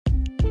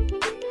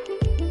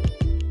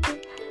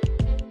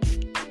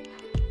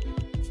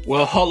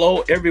Well,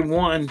 hello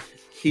everyone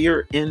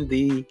here in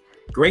the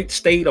great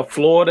state of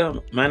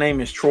Florida. My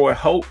name is Troy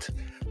Holt.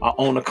 I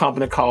own a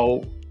company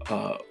called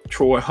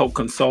Troy Holt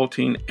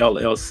Consulting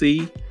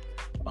LLC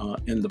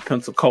in the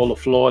Pensacola,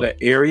 Florida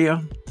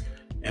area.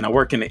 And I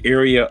work in the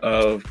area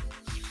of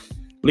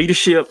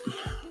leadership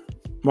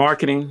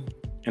marketing,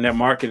 and that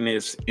marketing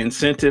is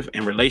incentive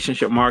and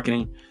relationship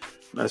marketing.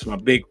 That's my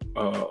big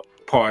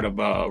part of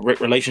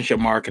relationship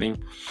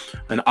marketing.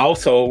 And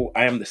also,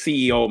 I am the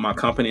CEO of my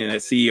company, and that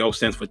CEO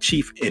stands for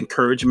Chief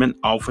Encouragement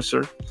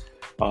Officer.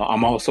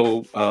 I'm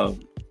also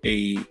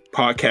a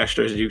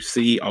podcaster, as you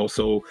see,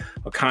 also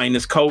a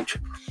kindness coach.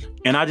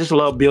 And I just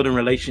love building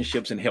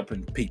relationships and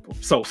helping people.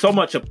 So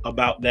much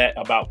about that,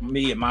 about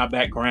me and my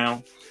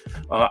background.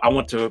 I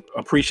want to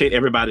appreciate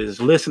everybody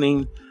that's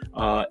listening.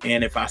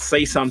 And if I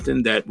say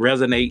something that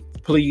resonates,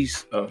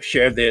 please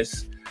share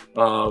this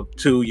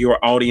to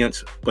your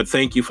audience. But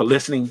thank you for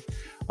listening.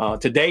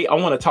 Today, I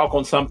want to talk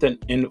on something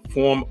in the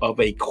form of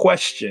a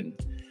question.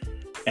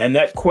 And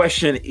that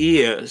question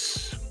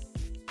is,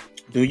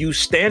 do you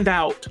stand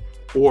out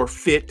or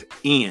fit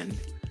in?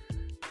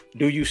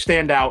 Do you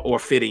stand out or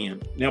fit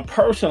in? Now,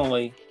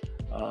 personally,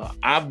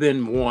 I've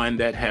been one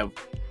that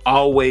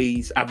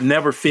I've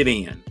never fit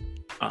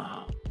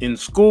in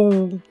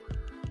school,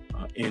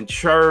 in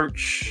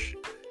church,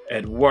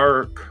 at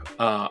work.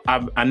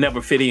 I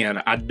never fit in.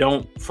 I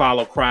don't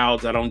follow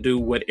crowds. I don't do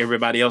what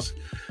everybody else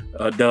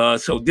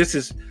does. So this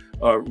is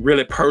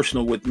really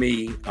personal with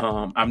me.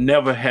 I've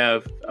never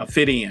have a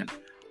fit in.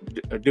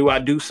 Do I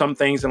do some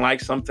things and like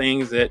some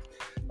things that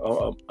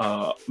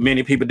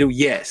many people do?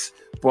 Yes.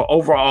 But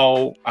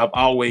overall, I've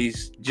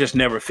always just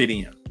never fit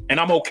in. And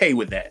I'm okay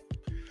with that.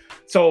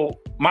 So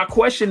my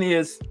question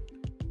is,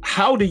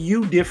 how do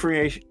you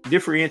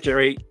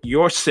differentiate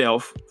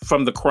yourself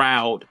from the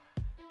crowd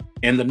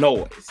and the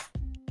noise?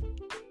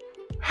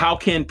 How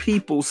can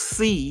people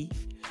see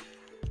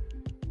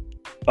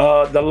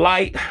the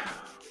light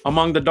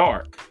among the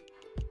dark?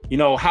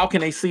 How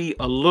can they see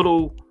a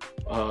little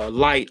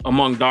light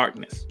among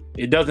darkness?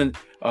 It doesn't,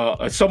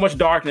 so much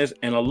darkness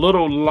and a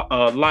little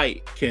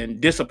light can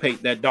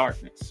dissipate that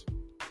darkness.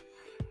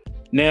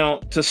 Now,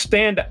 to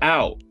stand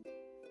out,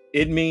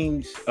 it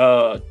means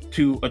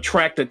to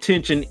attract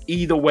attention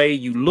either way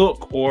you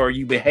look or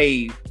you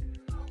behave,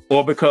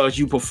 or because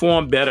you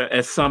perform better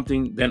at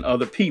something than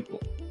other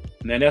people.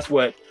 And that's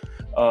what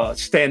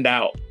stand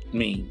out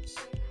means.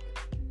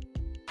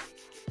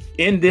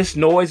 In this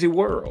noisy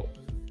world,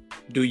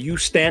 do you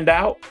stand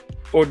out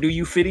or do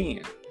you fit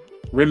in?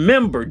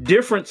 Remember,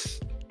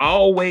 difference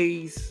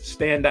always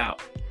stand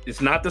out.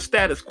 It's not the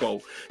status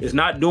quo. It's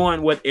not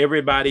doing what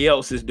everybody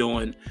else is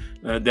doing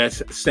that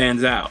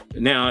stands out.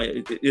 Now,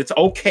 it's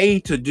okay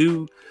to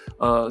do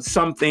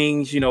some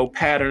things,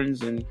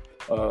 patterns and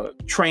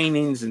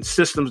trainings and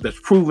systems that's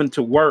proven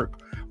to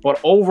work. But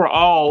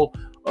overall,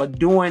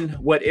 doing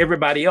what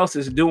everybody else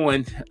is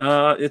doing,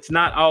 it's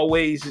not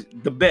always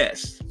the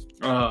best.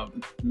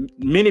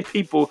 Many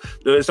people,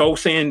 there's old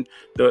saying,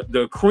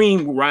 the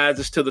cream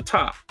rises to the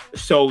top.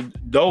 So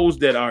those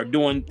that are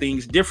doing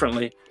things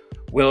differently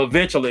will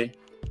eventually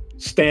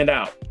stand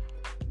out.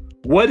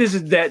 What is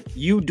it that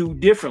you do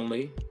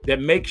differently that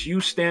makes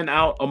you stand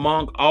out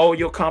among all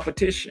your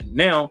competition?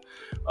 Now,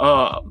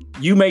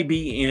 you may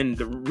be in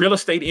the real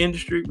estate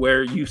industry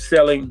where you're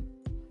selling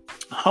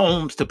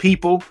homes to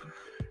people.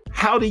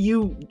 How do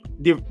you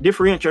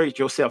differentiate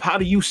yourself? How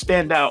do you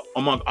stand out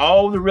among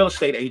all the real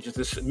estate agents?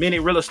 There's many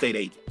real estate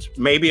agents,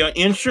 maybe an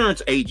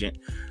insurance agent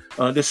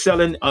that's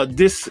selling.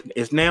 This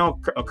is now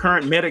a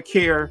current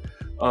Medicare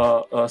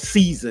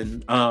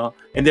season,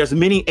 and there's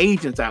many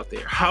agents out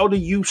there. How do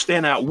you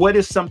stand out? What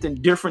is something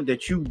different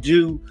that you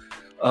do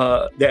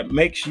that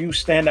makes you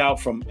stand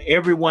out from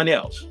everyone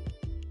else?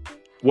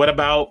 What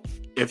about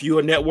if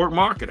you're a network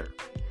marketer?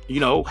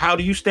 How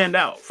do you stand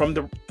out from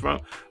the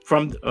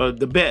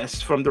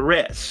best, from the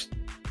rest?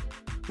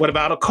 What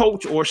about a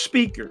coach or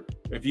speaker?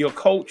 If you're a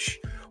coach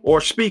or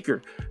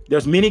speaker,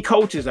 there's many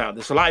coaches out.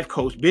 There's a life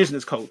coach,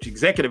 business coach,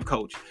 executive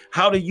coach.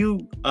 How do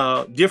you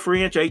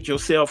differentiate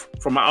yourself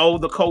from all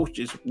the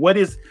coaches? What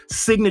is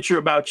signature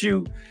about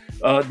you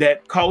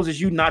that causes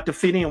you not to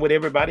fit in with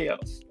everybody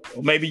else?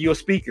 Or maybe you're a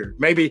speaker.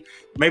 Maybe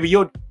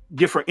your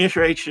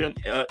differentiation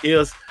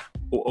is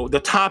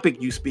the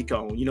topic you speak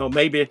on.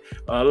 Maybe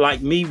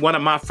like me, two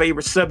of my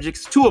favorite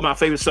subjects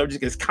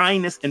is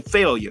kindness and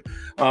failure.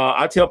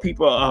 I tell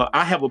people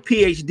I have a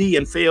PhD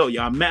in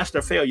failure. I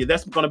master failure.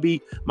 That's going to be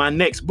my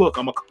next book.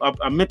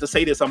 I meant to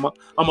say this. I'm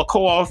a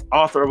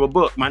co-author of a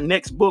book. My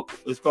next book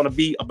is going to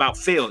be about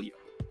failure.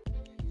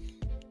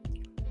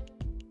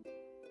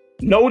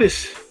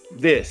 Notice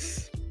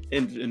this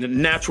in the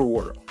natural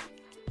world.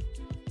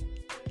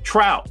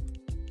 Trout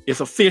is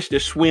a fish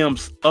that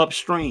swims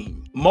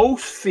upstream.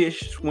 Most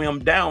fish swim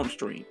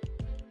downstream.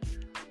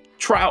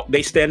 Trout,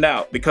 they stand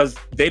out because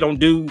they don't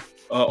do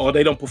or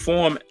they don't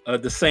perform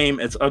the same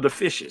as other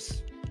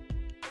fishes.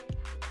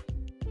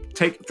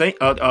 Think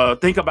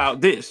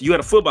about this. You had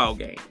a football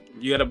game.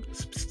 You had a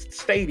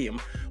stadium,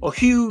 a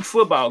huge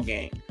football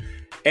game,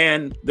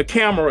 and the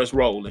camera is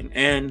rolling,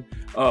 and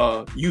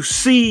You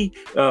see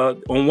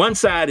on one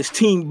side is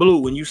Team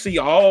Blue, and you see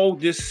all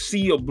this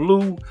sea of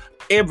blue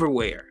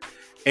everywhere.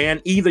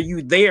 And either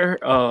you there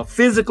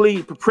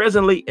physically,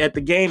 presently at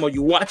the game, or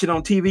you watch it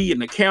on TV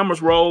and the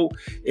cameras roll.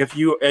 If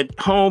you're at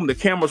home, the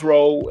cameras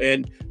roll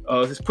and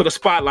just put a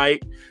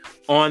spotlight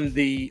on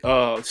the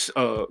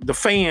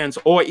fans,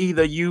 or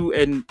either you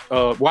and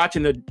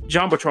watching the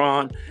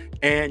Jumbotron,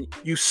 and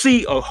you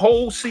see a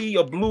whole sea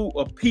of blue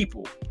of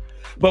people.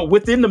 But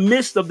within the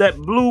midst of that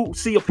blue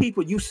sea of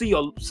people, you see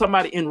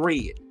somebody in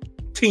red,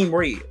 Team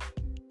Red.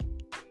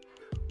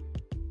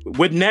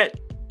 Wouldn't that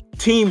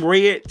Team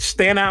Red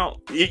stand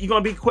out? You're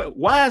going to be quick.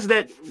 Why is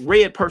that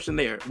red person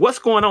there? What's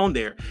going on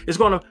there? It's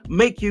going to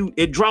make you,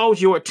 it draws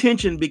your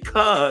attention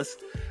because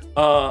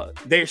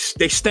they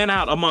stand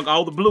out among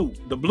all the blue.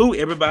 The blue,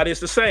 everybody is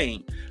the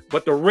same,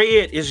 but the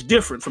red is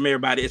different from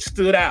everybody. It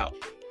stood out.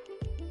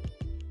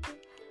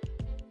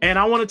 And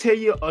I want to tell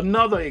you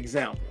another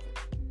example.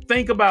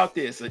 Think about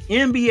this. An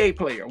NBA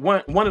player,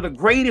 one of the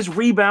greatest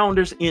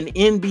rebounders in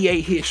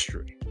NBA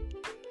history.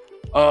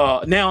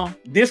 Now,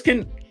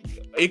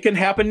 it can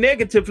happen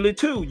negatively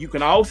too. You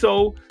can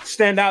also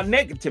stand out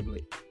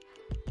negatively.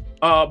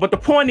 But the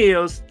point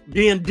is,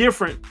 being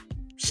different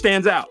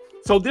stands out.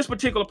 So this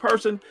particular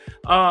person,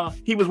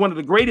 he was one of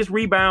the greatest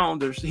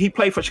rebounders. He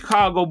played for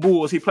Chicago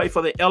Bulls. He played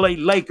for the LA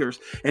Lakers,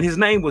 and his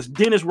name was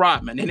Dennis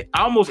Rodman. And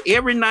almost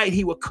every night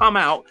he would come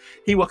out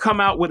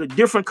with a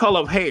different color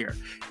of hair.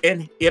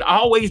 And it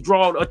always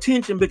drew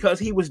attention because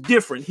he was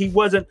different. He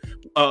wasn't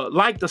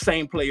like the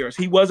same players.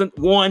 He wasn't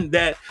one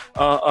that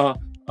was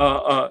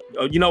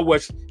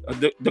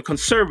the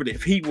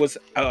conservative. He was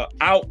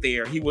out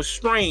there. He was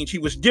strange. He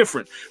was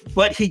different.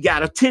 But he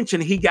got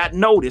attention. He got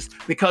noticed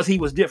because he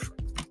was different.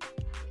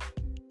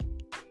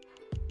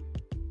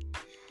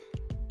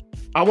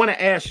 I want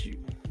to ask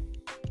you,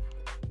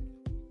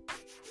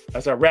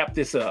 as I wrap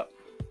this up,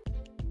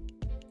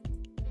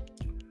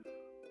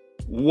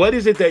 what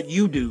is it that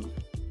you do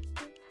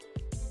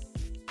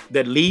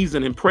that leaves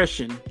an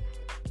impression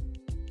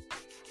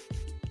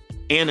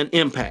and an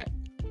impact?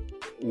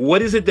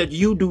 What is it that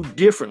you do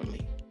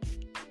differently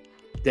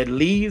that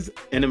leaves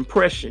an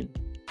impression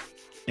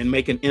and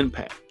make an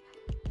impact?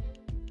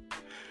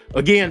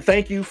 Again,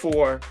 thank you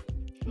for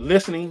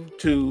listening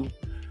to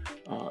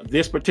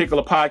this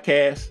particular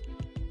podcast.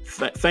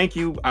 Thank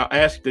you. I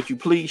ask that you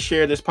please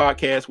share this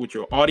podcast with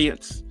your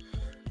audience.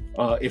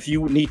 If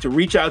you need to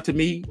reach out to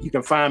me, you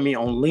can find me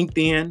on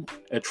LinkedIn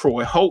at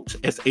Troy Holt,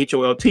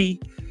 Holt.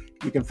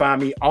 You can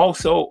find me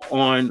also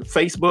on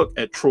Facebook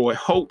at Troy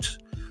Holt,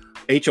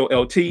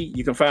 Holt.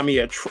 You can find me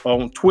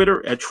on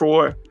Twitter at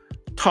Troy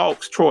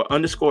Talks,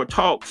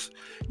 Troy_Talks.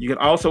 You can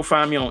also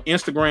find me on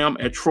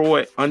Instagram at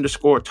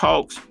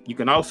Troy_Talks. You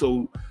can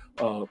also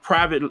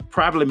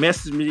privately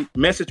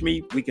message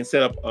me. We can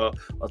set up a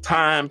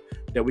time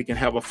that we can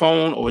have a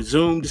phone or a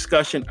Zoom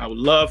discussion. I would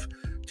love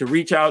to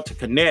reach out, to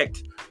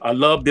connect. I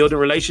love building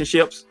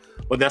relationships.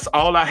 But that's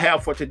all I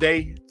have for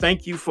today.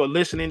 Thank you for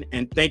listening,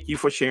 and thank you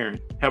for sharing.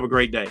 Have a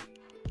great day.